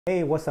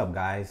Hey, what's up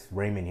guys?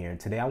 Raymond here.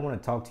 Today I want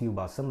to talk to you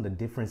about some of the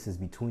differences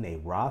between a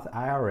Roth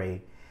IRA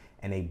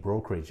and a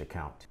brokerage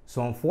account.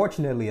 So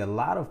unfortunately, a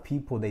lot of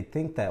people, they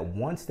think that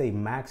once they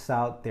max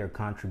out their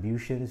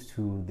contributions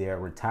to their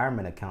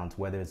retirement accounts,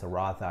 whether it's a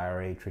Roth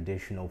IRA,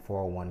 traditional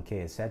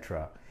 401k,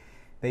 etc.,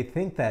 they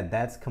think that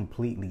that's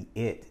completely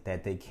it,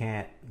 that they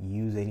can't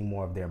use any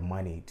more of their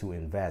money to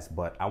invest.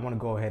 But I want to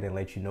go ahead and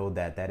let you know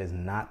that that is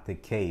not the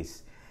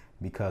case,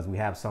 because we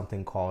have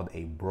something called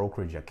a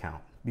brokerage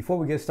account. Before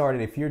we get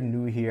started, if you're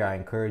new here, I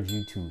encourage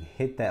you to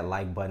hit that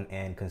like button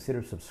and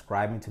consider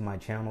subscribing to my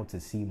channel to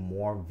see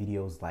more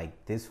videos like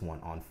this one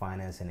on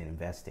finance and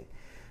investing.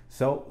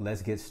 So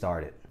let's get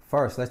started.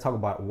 First, let's talk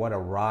about what a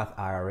Roth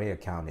IRA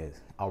account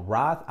is. A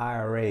Roth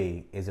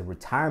IRA is a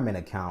retirement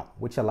account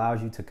which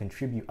allows you to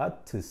contribute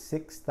up to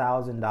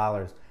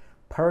 $6,000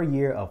 per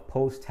year of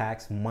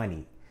post-tax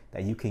money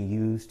that you can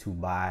use to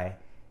buy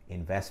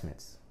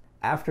investments.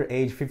 After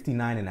age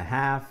 59 and a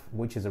half,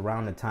 which is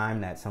around the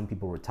time that some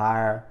people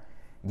retire,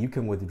 you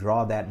can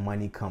withdraw that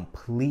money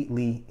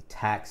completely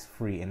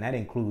tax-free, and that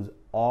includes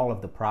all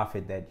of the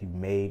profit that you've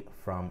made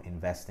from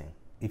investing.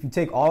 If you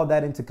take all of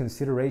that into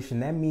consideration,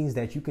 that means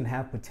that you can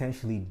have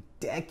potentially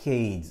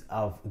decades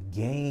of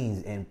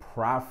gains and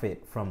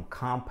profit from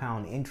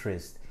compound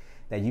interest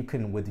that you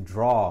can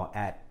withdraw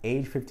at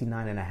age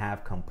 59 and a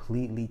half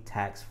completely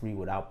tax-free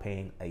without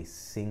paying a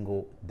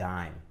single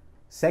dime.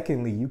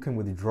 Secondly, you can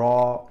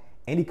withdraw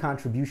any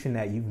contribution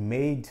that you've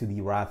made to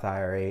the Roth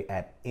IRA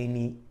at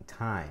any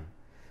time.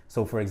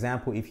 So for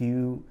example, if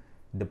you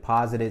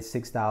deposited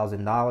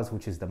 $6,000,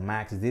 which is the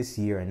max this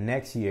year, and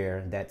next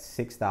year that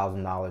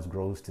 $6,000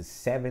 grows to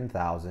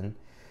 $7,000,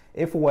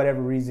 if for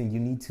whatever reason you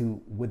need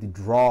to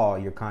withdraw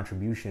your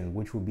contribution,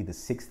 which would be the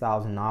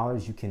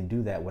 $6,000, you can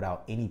do that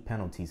without any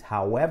penalties.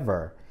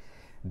 However,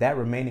 that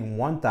remaining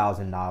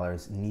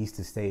 $1,000 needs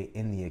to stay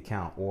in the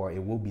account, or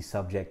it will be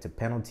subject to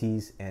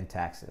penalties and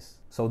taxes.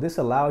 So this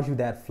allows you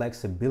that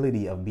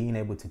flexibility of being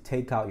able to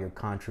take out your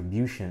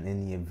contribution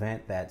in the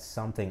event that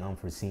something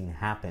unforeseen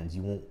happens.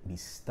 You won't be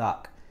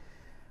stuck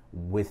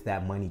with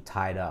that money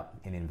tied up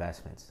in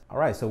investments. All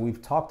right, so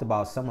we've talked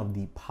about some of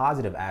the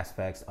positive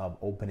aspects of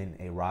opening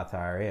a Roth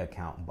IRA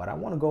account, but I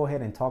want to go ahead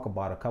and talk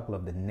about a couple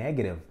of the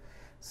negative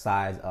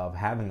sides of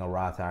having a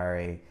Roth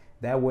IRA.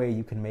 That way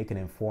you can make an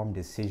informed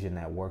decision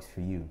that works for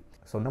you.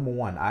 So number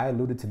one, I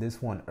alluded to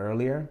this one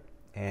earlier,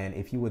 and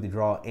if you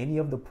withdraw any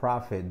of the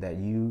profit that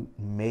you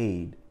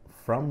made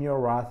from your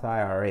Roth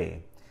IRA,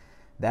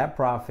 that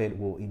profit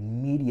will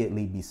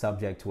immediately be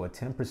subject to a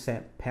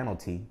 10%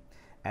 penalty,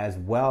 as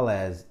well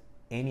as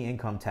any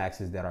income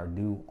taxes that are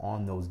due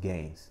on those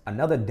gains.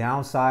 Another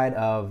downside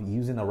of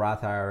using a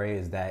Roth IRA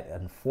is that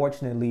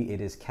unfortunately it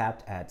is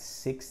capped at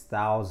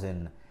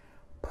 $6,000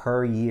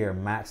 per year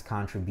max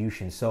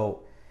contribution.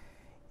 So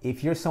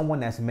if you're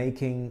someone that's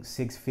making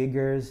six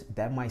figures,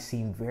 that might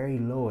seem very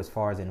low as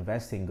far as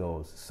investing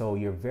goes. So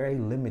you're very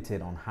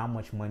limited on how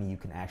much money you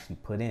can actually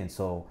put in.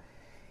 So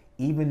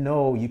even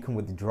though you can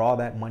withdraw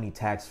that money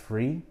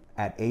tax-free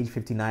at age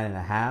 59 and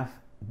a half,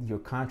 your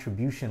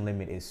contribution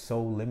limit is so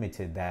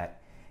limited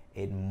that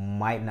it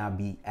might not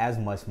be as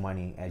much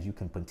money as you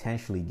can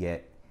potentially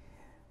get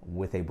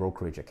with a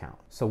brokerage account.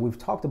 So we've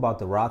talked about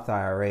the Roth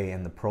IRA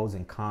and the pros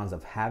and cons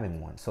of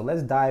having one. So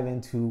let's dive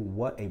into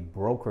what a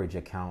brokerage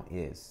account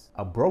is.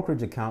 A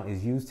brokerage account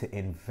is used to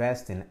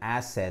invest in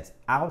assets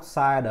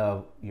outside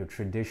of your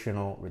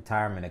traditional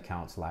retirement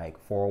accounts like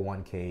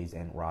 401ks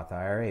and Roth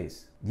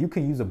IRAs. You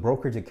can use a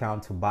brokerage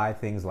account to buy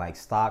things like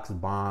stocks,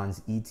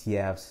 bonds,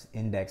 ETFs,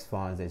 index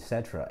funds,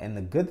 etc. And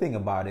the good thing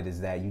about it is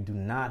that you do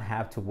not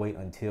have to wait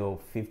until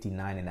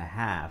 59 and a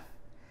half,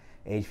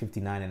 age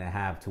 59 and a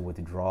half, to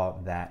withdraw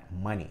that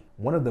money.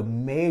 One of the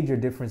major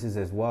differences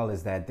as well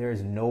is that there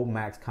is no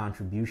max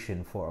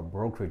contribution for a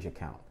brokerage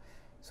account.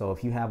 So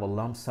if you have a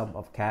lump sum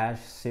of cash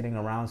sitting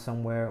around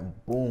somewhere,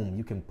 boom,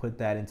 you can put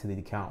that into the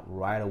account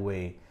right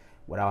away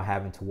without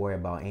having to worry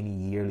about any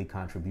yearly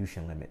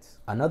contribution limits.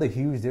 Another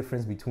huge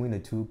difference between the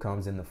two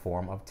comes in the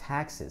form of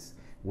taxes.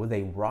 With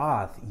a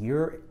Roth,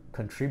 you're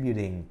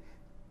contributing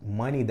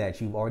money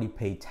that you've already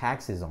paid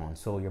taxes on,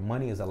 so your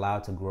money is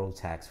allowed to grow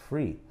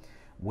tax-free.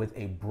 With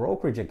a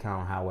brokerage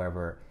account,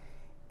 however,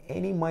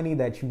 any money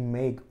that you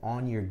make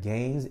on your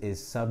gains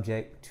is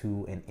subject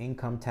to an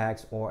income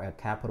tax or a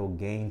capital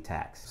gain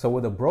tax. So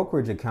with a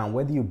brokerage account,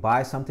 whether you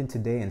buy something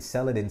today and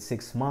sell it in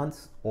 6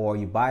 months, or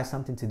you buy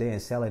something today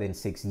and sell it in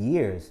 6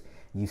 years,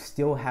 you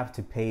still have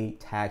to pay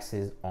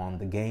taxes on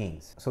the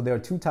gains. So there are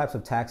two types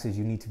of taxes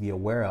you need to be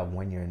aware of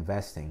when you're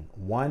investing.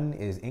 One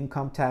is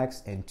income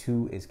tax and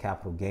two is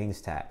capital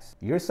gains tax.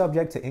 You're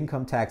subject to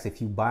income tax if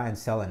you buy and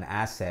sell an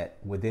asset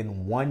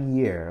within 1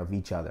 year of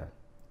each other.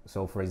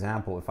 So for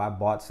example, if I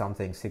bought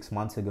something 6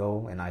 months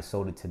ago and I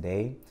sold it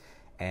today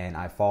and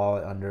I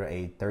fall under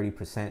a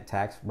 30%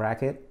 tax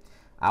bracket,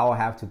 I will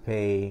have to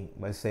pay,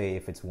 let's say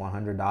if it's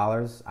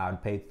 $100, I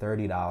would pay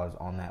 $30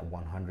 on that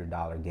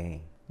 $100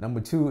 gain. Number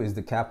two is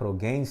the capital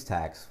gains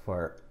tax.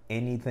 For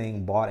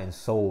anything bought and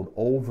sold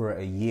over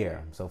a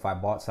year. So if I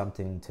bought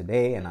something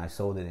today and I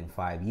sold it in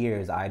 5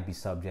 years, I'd be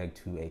subject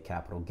to a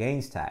capital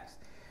gains tax.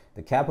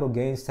 The capital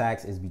gains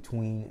tax is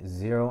between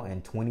 0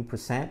 and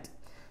 20%.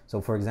 So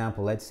for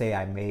example, let's say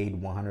I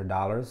made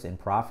 $100 in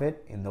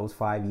profit in those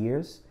 5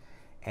 years,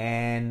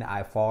 and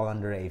I fall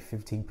under a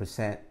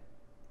 15%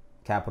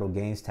 capital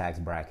gains tax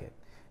bracket.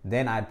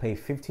 Then I'd pay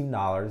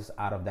 $15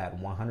 out of that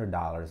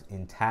 $100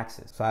 in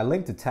taxes. So I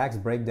linked the tax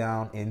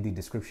breakdown in the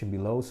description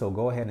below, so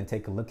go ahead and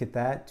take a look at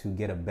that to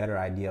get a better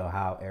idea of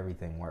how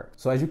everything works.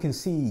 So as you can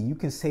see, you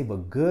can save a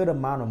good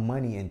amount of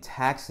money in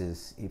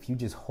taxes if you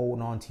just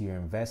hold on to your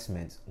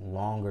investments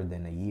longer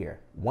than a year.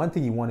 One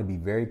thing you want to be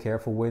very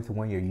careful with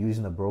when you're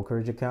using a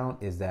brokerage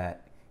account is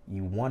that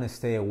you want to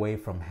stay away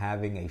from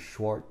having a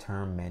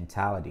short-term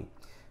mentality.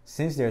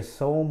 Since there's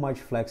so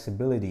much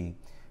flexibility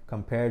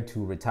compared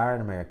to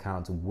retirement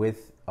accounts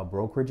with a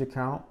brokerage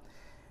account,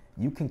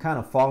 you can kind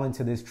of fall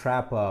into this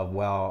trap of,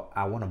 well,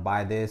 I want to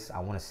buy this, I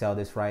want to sell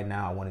this right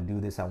now, I want to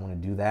do this, I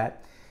want to do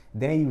that.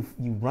 Then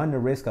you run the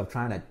risk of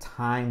trying to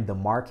time the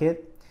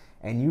market,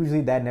 and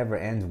usually that never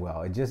ends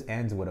well. It just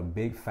ends with a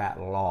big fat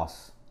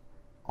loss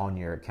on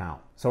your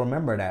account. So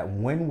remember that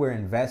when we're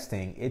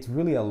investing, it's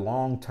really a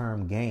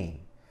long-term game.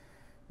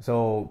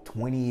 So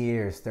 20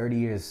 years, 30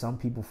 years, some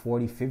people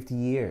 40, 50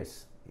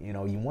 years. You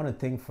know, you want to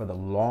think for the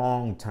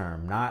long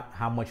term, not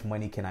how much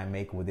money can I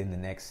make within the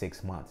next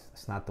 6 months.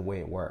 It's not the way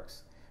it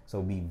works.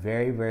 So be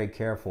very, very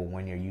careful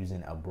when you're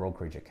using a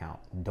brokerage account.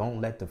 Don't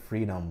let the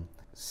freedom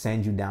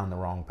send you down the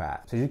wrong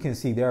path. So as you can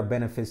see, there are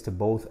benefits to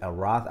both a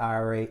Roth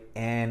IRA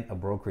and a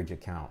brokerage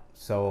account.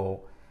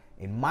 So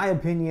in my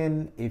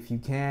opinion, if you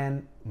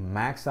can,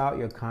 max out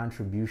your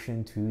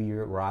contribution to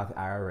your Roth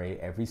IRA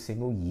every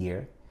single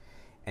year,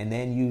 and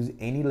then use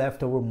any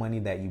leftover money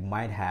that you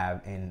might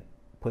have and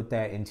put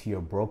that into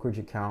your brokerage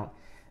account.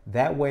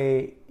 That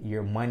way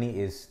your money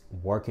is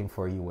working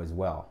for you as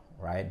well,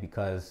 right?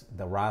 Because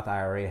the Roth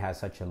IRA has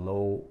such a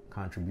low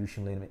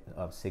contribution limit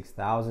of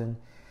 $6,000.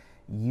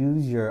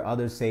 Use your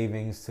other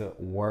savings to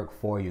work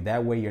for you.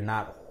 That way you're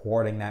not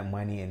hoarding that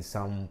money in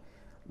some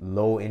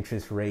low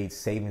interest rate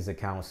savings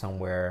account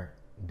somewhere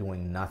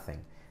doing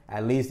nothing.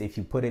 At least if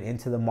you put it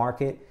into the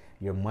market,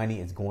 your money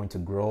is going to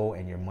grow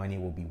and your money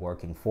will be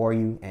working for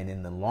you. And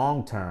in the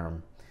long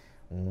term,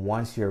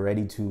 once you're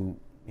ready to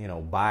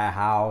buy a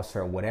house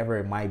or whatever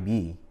it might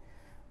be,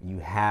 you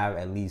have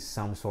at least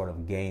some sort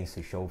of gains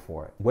to show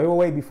for it.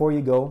 Wait, before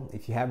you go,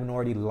 if you haven't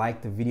already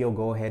liked the video,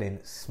 go ahead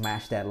and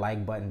smash that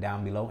like button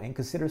down below and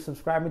consider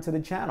subscribing to the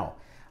channel.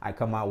 I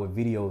come out with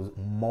videos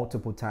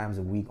multiple times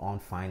a week on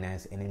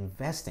finance and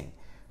investing.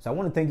 So I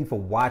want to thank you for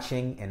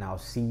watching, and I'll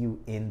see you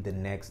in the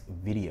next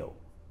video.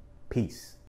 Peace.